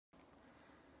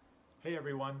Hey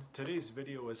everyone, today's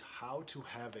video is how to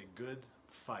have a good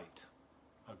fight,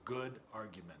 a good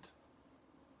argument.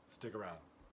 Stick around.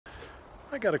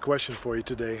 I got a question for you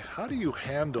today. How do you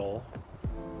handle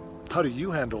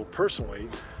personally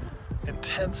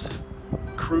intense,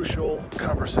 crucial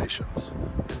conversations?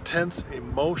 Intense,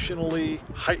 emotionally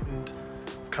heightened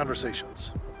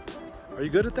conversations. Are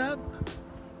you good at that?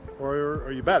 Or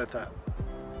are you bad at that?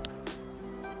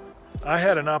 I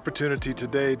had an opportunity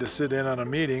today to sit in on a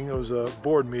meeting. It was a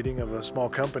board meeting of a small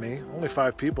company, only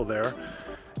 5 people there.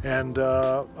 And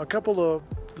a couple of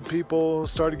the people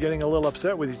started getting a little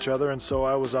upset with each other, and so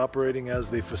I was operating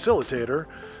as the facilitator,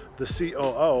 the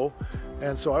COO,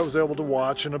 and so I was able to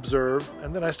watch and observe,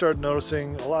 and then I started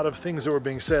noticing a lot of things that were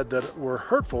being said that were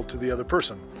hurtful to the other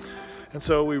person. And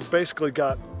so we basically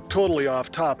got totally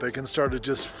off topic and started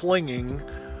just flinging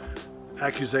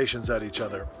accusations at each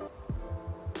other.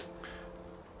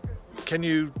 Can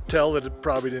you tell that it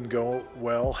probably didn't go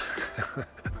well?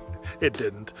 It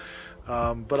didn't.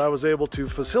 But I was able to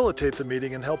facilitate the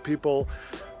meeting and help people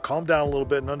calm down a little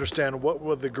bit and understand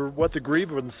what the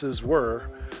grievances were,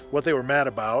 what they were mad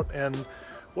about, and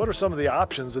what are some of the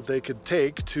options that they could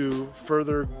take to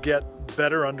further get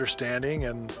better understanding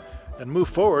and move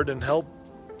forward and help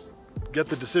get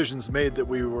the decisions made that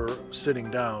we were sitting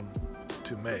down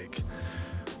to make.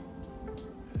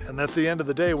 And at the end of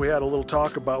the day, we had a little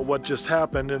talk about what just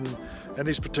happened, and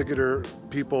these particular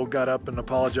people got up and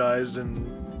apologized, and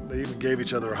they even gave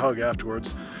each other a hug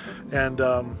afterwards. And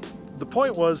the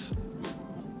point was,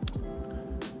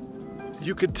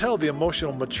 you could tell the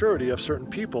emotional maturity of certain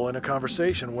people in a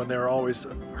conversation when they're always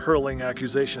hurling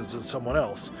accusations at someone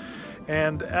else.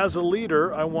 And as a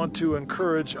leader, I want to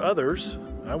encourage others.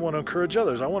 I want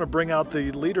to bring out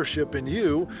the leadership in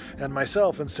you and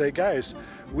myself and say, guys,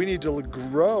 we need to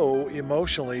grow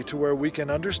emotionally to where we can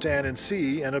understand and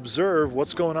see and observe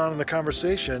what's going on in the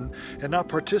conversation and not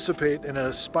participate in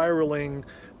a spiraling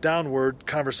downward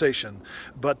conversation,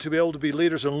 but to be able to be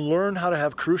leaders and learn how to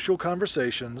have crucial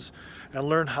conversations and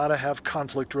learn how to have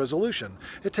conflict resolution.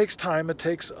 It takes time, it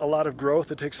takes a lot of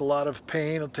growth, it takes a lot of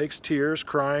pain, it takes tears,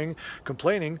 crying,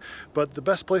 complaining, but the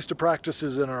best place to practice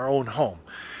is in our own home.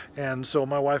 And so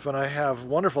my wife and I have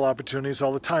wonderful opportunities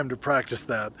all the time to practice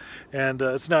that. And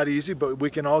it's not easy, but we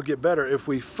can all get better if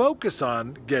we focus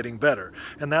on getting better.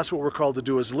 And that's what we're called to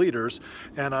do as leaders.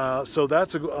 And so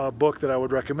that's a book that I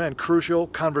would recommend. Crucial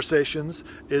Conversations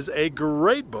is a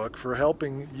great book for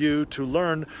helping you to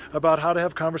learn about how to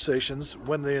have conversations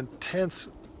when the intense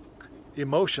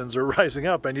emotions are rising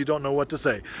up and you don't know what to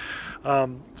say.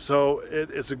 So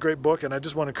it's a great book, and I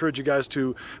just want to encourage you guys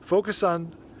to focus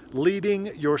on leading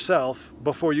yourself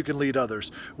before you can lead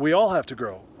others. We all have to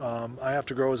grow. I have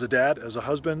to grow as a dad, as a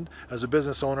husband, as a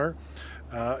business owner,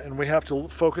 and we have to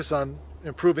focus on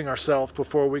improving ourselves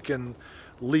before we can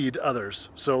lead others.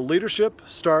 So leadership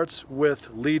starts with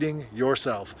leading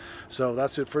yourself. So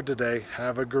that's it for today.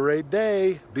 Have a great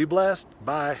day. Be blessed.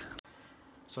 Bye.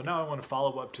 So now I want to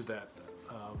follow up to that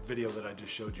video that I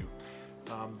just showed you.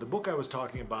 The book I was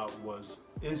talking about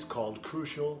is called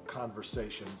Crucial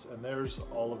Conversations, and there's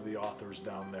all of the authors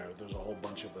down there. There's a whole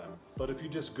bunch of them. But if you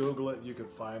just Google it, you can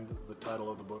find the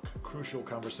title of the book, Crucial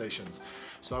Conversations.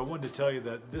 So I wanted to tell you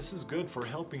that this is good for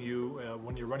helping you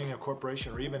when you're running a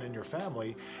corporation or even in your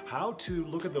family, how to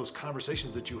look at those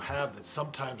conversations that you have that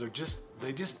sometimes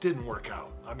they just didn't work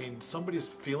out. I mean, somebody's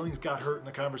feelings got hurt in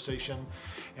the conversation,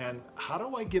 and how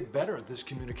do I get better at this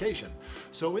communication?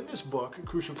 So in this book,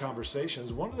 Crucial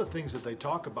Conversations, one of the things that they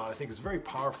talk about I think is very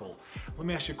powerful. Let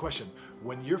me ask you a question.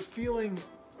 When you're feeling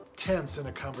tense in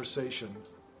a conversation,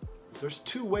 there's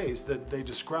 2 ways that they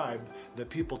describe that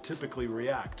people typically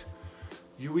react.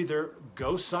 You either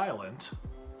go silent,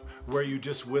 where you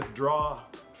just withdraw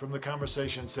from the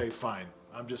conversation and say, fine,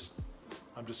 I'm just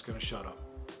going to shut up.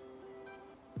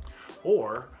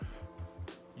 Or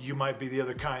you might be the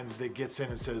other kind that gets in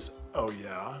and says, oh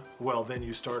yeah, well then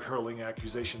you start hurling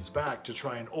accusations back to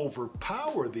try and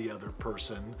overpower the other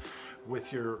person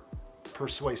with your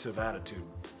persuasive attitude.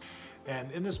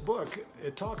 And in this book,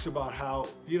 it talks about how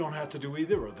you don't have to do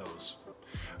either of those.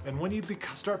 And when you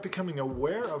start becoming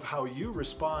aware of how you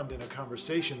respond in a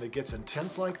conversation that gets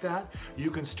intense like that, you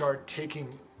can start taking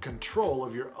control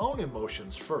of your own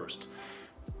emotions first.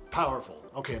 Powerful.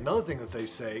 Okay, another thing that they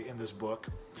say in this book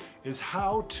is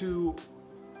how to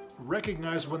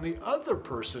recognize when the other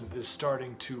person is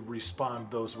starting to respond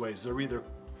those ways. They're either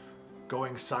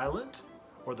going silent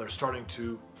or they're starting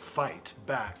to fight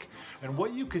back. And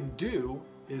what you can do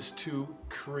is to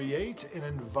create an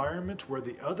environment where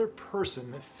the other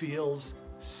person feels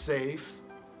safe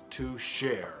to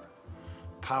share.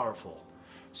 Powerful.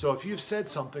 So if you've said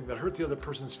something that hurt the other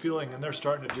person's feeling and they're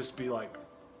starting to just be like,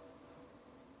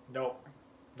 nope,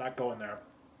 not going there,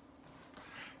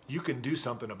 you can do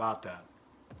something about that.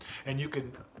 And you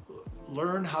can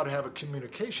learn how to have a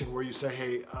communication where you say,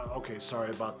 hey, okay, sorry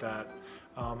about that.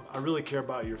 I really care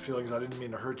about your feelings. I didn't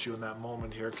mean to hurt you in that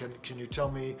moment here. Can you tell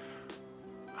me,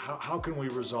 how can we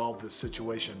resolve this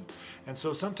situation? And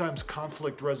so sometimes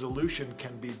conflict resolution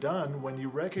can be done when you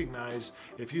recognize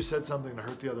if you said something that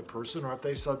hurt the other person, or if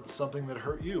they said something that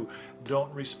hurt you.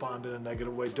 Don't respond in a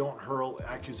negative way. Don't hurl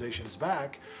accusations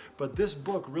back. But this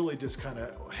book really just kind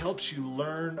of helps you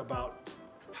learn about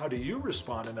how do you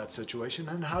respond in that situation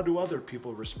and how do other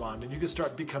people respond. And you can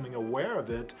start becoming aware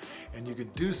of it, and you can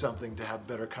do something to have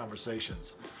better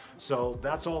conversations. So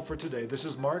that's all for today. This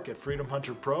is Mark at Freedom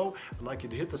Hunter Pro. I'd like you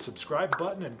to hit the subscribe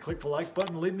button and click the like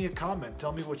button. Leave me a comment.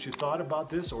 Tell me what you thought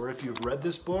about this, or if you've read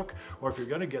this book, or if you're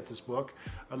going to get this book.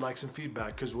 I'd like some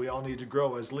feedback, because we all need to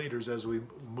grow as leaders as we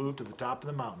move to the top of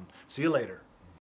the mountain. See you later.